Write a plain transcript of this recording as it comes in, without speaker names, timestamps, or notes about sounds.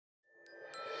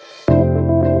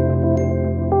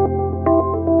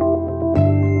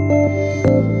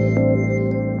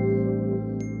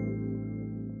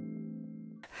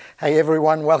Hey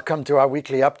everyone, welcome to our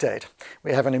weekly update.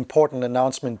 We have an important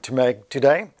announcement to make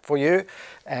today for you,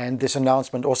 and this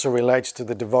announcement also relates to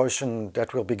the devotion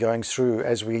that we'll be going through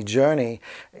as we journey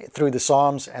through the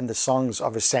Psalms and the songs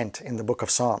of ascent in the book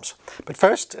of Psalms. But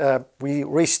first, we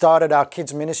restarted our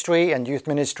kids ministry and youth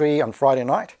ministry on Friday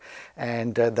night,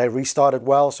 and they restarted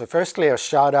well. So firstly, a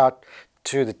shout out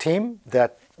to the team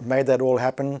that made that all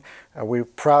happen. We're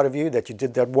proud of you that you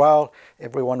did that well.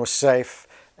 Everyone was safe.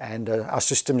 And our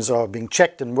systems are being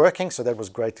checked and working, so that was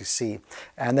great to see.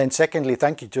 And then secondly,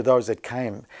 thank you to those that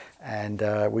came. And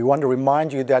we want to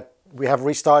remind you that we have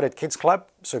restarted Kids Club,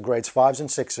 so grades 5s and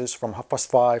 6s from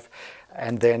 5:30,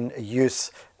 and then youth,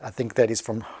 I think that is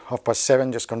from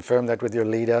 7:30, just confirm that with your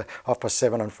leader,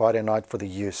 7:30 on Friday night for the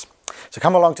youth. So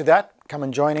come along to that, come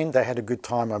and join in. They had a good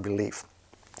time, I believe.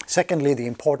 Secondly, the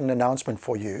important announcement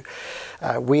for you.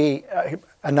 We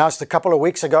announced a couple of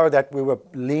weeks ago that we were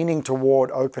leaning toward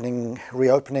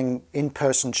reopening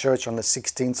in-person church on the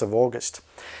 16th of August.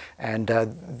 And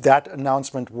that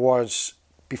announcement was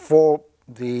before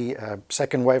the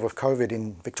second wave of COVID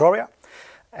in Victoria.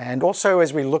 And also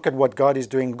as we look at what God is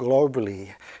doing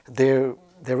globally,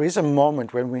 there is a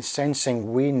moment when we're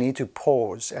sensing we need to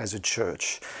pause as a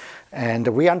church. And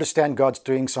we understand God's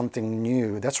doing something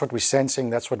new. That's what we're sensing,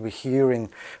 that's what we're hearing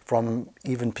from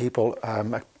even people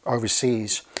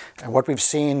overseas. And what we've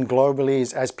seen globally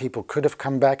is as people could have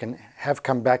come back and have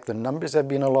come back, the numbers have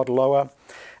been a lot lower.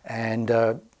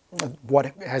 And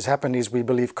what has happened is we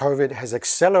believe COVID has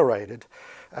accelerated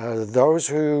those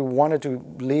who wanted to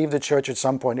leave the church at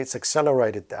some point. It's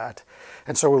accelerated that.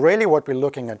 And so really what we're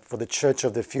looking at for the church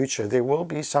of the future, there will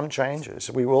be some changes.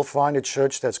 We will find a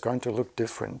church that's going to look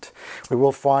different. We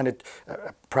will find it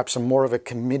perhaps more of a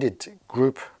committed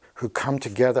group who come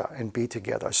together and be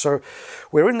together. So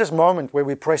we're in this moment where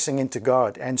we're pressing into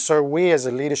God. And so we as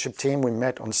a leadership team, we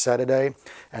met on Saturday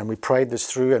and we prayed this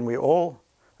through, and we all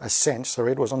sensed,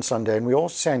 sorry, it was on Sunday, and we all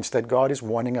sensed that God is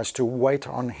wanting us to wait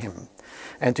on Him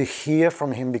and to hear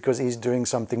from Him because He's doing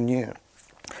something new.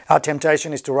 Our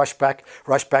temptation is to rush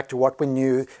back to what we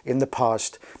knew in the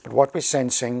past. But what we're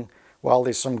sensing, while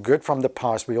there's some good from the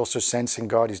past, we're also sensing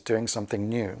God is doing something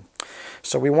new.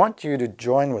 So we want you to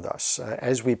join with us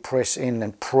as we press in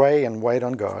and pray and wait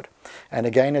on God. And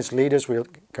again, as leaders, we're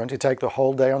going to take the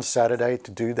whole day on Saturday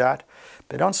to do that.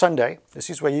 But on Sunday, this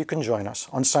is where you can join us.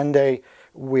 On Sunday,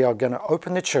 we are going to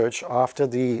open the church after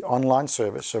the online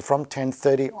service. So from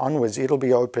 10:30 onwards, it'll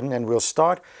be open, and we'll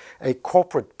start a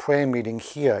corporate prayer meeting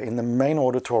here in the main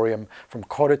auditorium from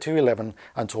 11:15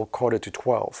 until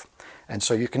 12:15. And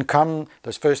so you can come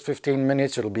those first 15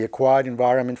 minutes. It'll be a quiet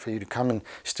environment for you to come and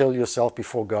still yourself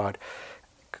before God.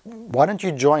 Why don't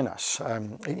you join us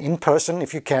in person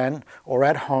if you can, or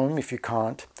at home if you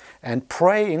can't, and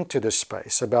pray into this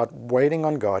space about waiting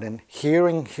on God and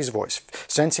hearing His voice,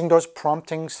 sensing those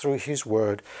promptings through His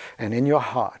Word and in your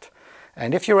heart.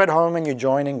 And if you're at home and you're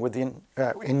joining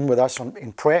in with us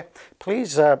in prayer,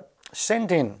 please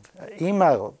send in,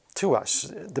 email to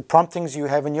us the promptings you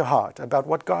have in your heart about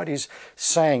what God is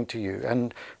saying to you,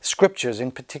 and scriptures in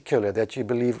particular that you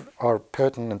believe are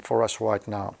pertinent for us right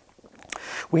now.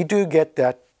 We do get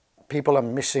that people are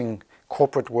missing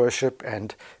corporate worship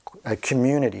and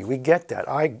community. We get that.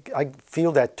 I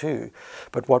feel that too.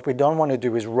 But what we don't want to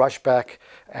do is rush back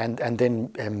and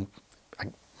then,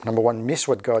 number one, miss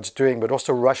what God's doing, but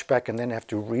also rush back and then have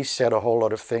to reset a whole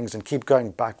lot of things and keep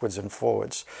going backwards and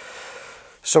forwards.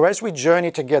 So as we journey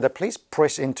together, please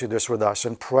press into this with us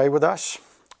and pray with us.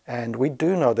 And we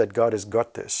do know that God has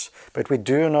got this, but we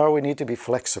do know we need to be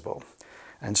flexible.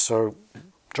 And so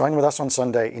join with us on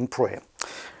Sunday in prayer.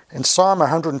 In Psalm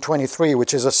 123,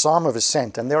 which is a psalm of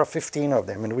ascent, and there are 15 of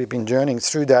them, and we've been journeying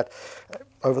through that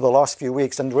over the last few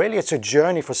weeks. And really it's a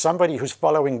journey for somebody who's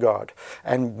following God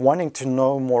and wanting to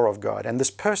know more of God. And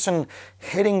this person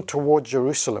heading toward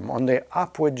Jerusalem on their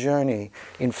upward journey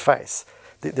in faith.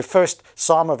 The first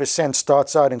psalm of ascent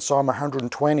starts out in Psalm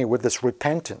 120 with this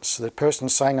repentance. The person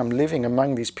saying, I'm living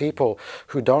among these people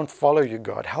who don't follow you,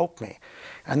 God, help me.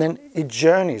 And then it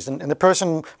journeys. And the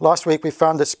person, last week we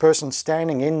found this person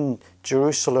standing in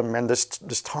Jerusalem and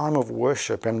this time of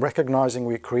worship and recognizing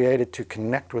we're created to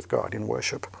connect with God in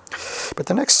worship. But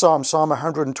the next psalm, Psalm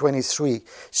 123,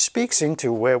 speaks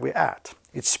into where we're at.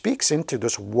 It speaks into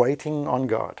this waiting on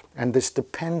God and this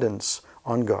dependence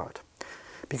on God.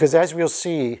 Because as we'll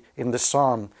see in the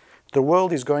psalm, the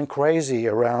world is going crazy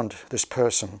around this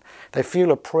person. They feel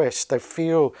oppressed. They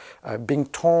feel being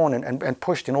torn and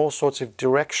pushed in all sorts of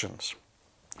directions.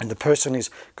 And the person is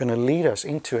going to lead us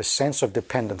into a sense of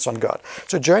dependence on God.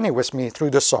 So journey with me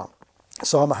through the psalm.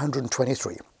 Psalm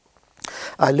 123.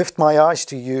 I lift my eyes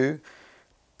to you,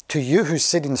 To you who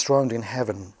sit enthroned in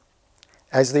heaven,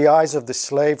 as the eyes of the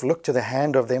slave look to the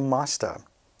hand of their master,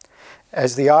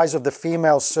 as the eyes of the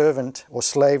female servant or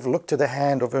slave look to the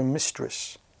hand of her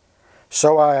mistress,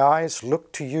 so our eyes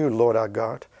look to you, Lord our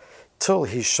God, till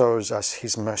he shows us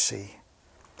his mercy.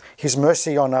 His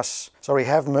mercy on us,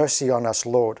 have mercy on us,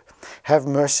 Lord. Have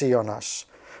mercy on us,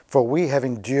 for we have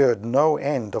endured no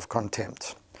end of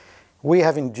contempt. We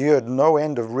have endured no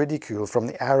end of ridicule from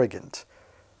the arrogant,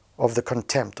 of the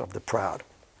contempt of the proud.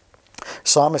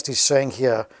 Psalmist is saying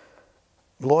here,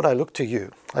 Lord, I look to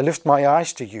you. I lift my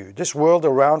eyes to you. This world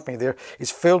around me there is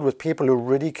filled with people who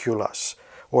ridicule us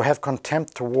or have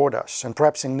contempt toward us. And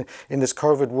perhaps in this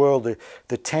COVID world,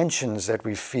 the tensions that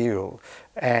we feel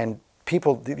and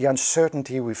the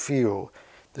uncertainty we feel,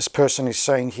 this person is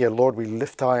saying here, Lord, we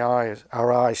lift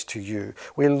our eyes to you.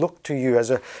 We look to you as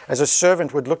a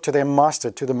servant would look to their master,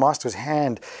 to the master's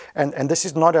hand. And this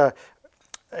is not a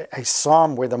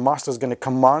psalm where the master is going to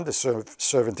command the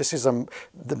servant. This is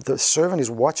the servant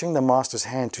is watching the master's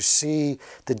hand to see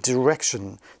the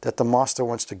direction that the master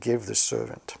wants to give the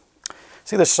servant.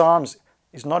 See, the Psalms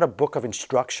is not a book of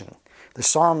instruction. The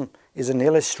Psalm is an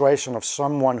illustration of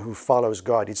someone who follows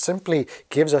God. It simply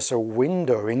gives us a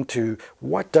window into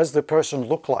what does the person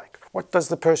look like? What does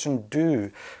the person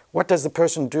do? What does the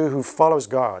person do who follows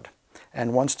God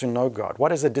and wants to know God? What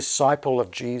does a disciple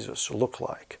of Jesus look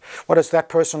like? What does that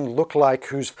person look like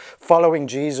who's following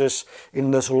Jesus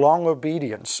in this long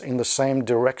obedience in the same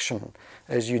direction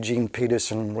as Eugene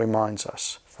Peterson reminds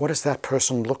us? What does that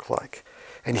person look like?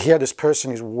 And here this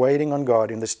person is waiting on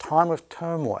God in this time of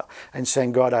turmoil and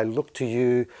saying, God, I look to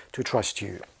you to trust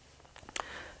you.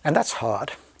 And that's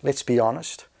hard, let's be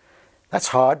honest. That's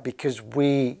hard because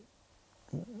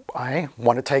I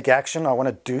want to take action, I want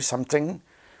to do something,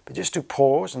 but just to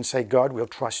pause and say, God, we'll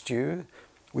trust you.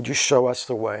 Would you show us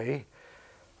the way?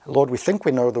 Lord, we think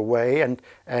we know the way,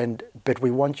 but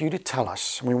we want you to tell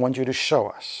us, and we want you to show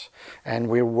us. And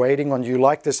we're waiting on you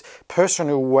like this person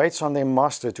who waits on their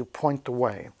master to point the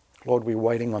way. Lord, we're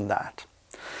waiting on that.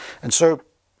 And so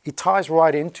it ties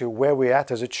right into where we're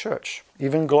at as a church,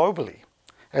 even globally,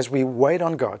 as we wait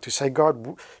on God to say,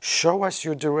 God, show us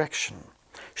your direction.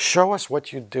 Show us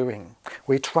what you're doing.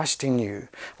 We trust in you,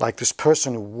 like this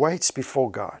person who waits before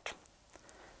God.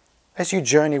 As you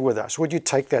journey with us, would you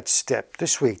take that step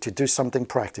this week to do something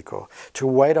practical, to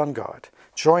wait on God?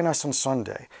 Join us on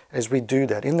Sunday as we do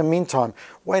that. In the meantime,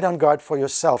 wait on God for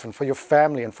yourself and for your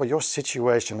family and for your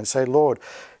situation and say, Lord,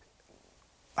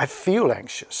 I feel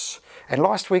anxious. And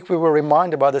last week we were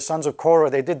reminded by the sons of Korah,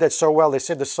 they did that so well. They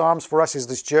said the Psalms for us is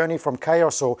this journey from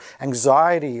chaos or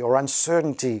anxiety or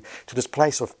uncertainty to this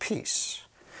place of peace.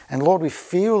 And Lord, we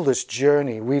feel this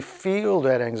journey, we feel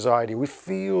that anxiety, we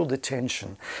feel the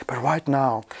tension. But right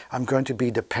now, I'm going to be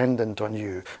dependent on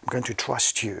you. I'm going to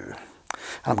trust you.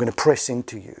 I'm going to press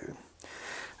into you.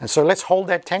 And so let's hold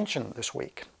that tension this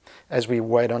week as we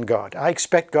wait on God. I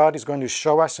expect God is going to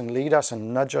show us and lead us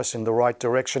and nudge us in the right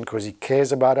direction because He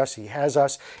cares about us. He has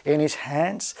us in His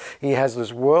hands. He has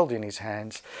this world in His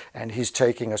hands, and He's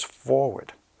taking us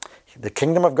forward. The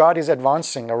kingdom of God is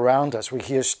advancing around us. We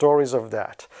hear stories of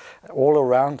that all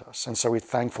around us, and so we're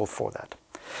thankful for that.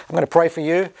 I'm going to pray for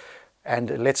you,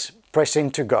 and let's press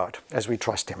into God as we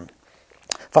trust Him.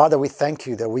 Father, we thank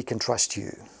you that we can trust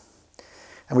you.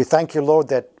 And we thank you, Lord,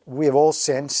 that we have all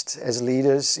sensed as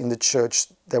leaders in the church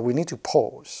that we need to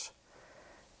pause.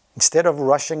 Instead of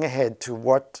rushing ahead to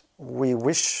what we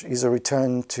wish is a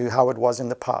return to how it was in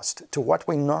the past, to what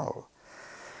we know.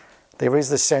 There is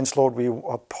the sense, Lord, we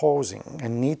are pausing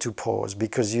and need to pause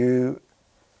because you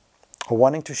are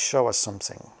wanting to show us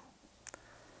something.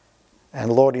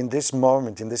 And Lord, in this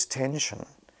moment, in this tension,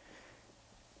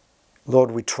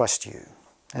 Lord, we trust you.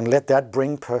 And let that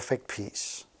bring perfect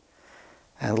peace.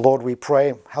 And Lord, we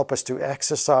pray, help us to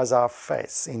exercise our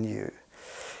faith in you,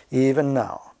 even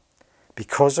now,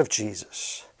 because of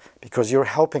Jesus, because you're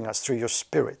helping us through your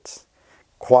Spirit.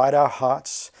 Quiet our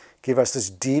hearts. Give us this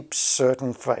deep,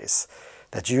 certain faith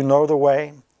that you know the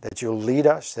way, that you'll lead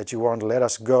us, that you won't let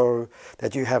us go,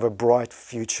 that you have a bright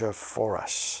future for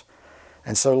us.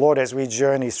 And so, Lord, as we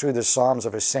journey through the Psalms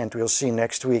of Ascent, we'll see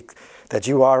next week that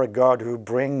you are a God who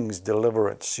brings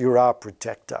deliverance. You're our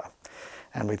protector.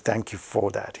 And we thank you for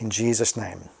that. In Jesus'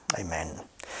 name, amen.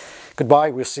 Goodbye.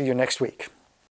 We'll see you next week.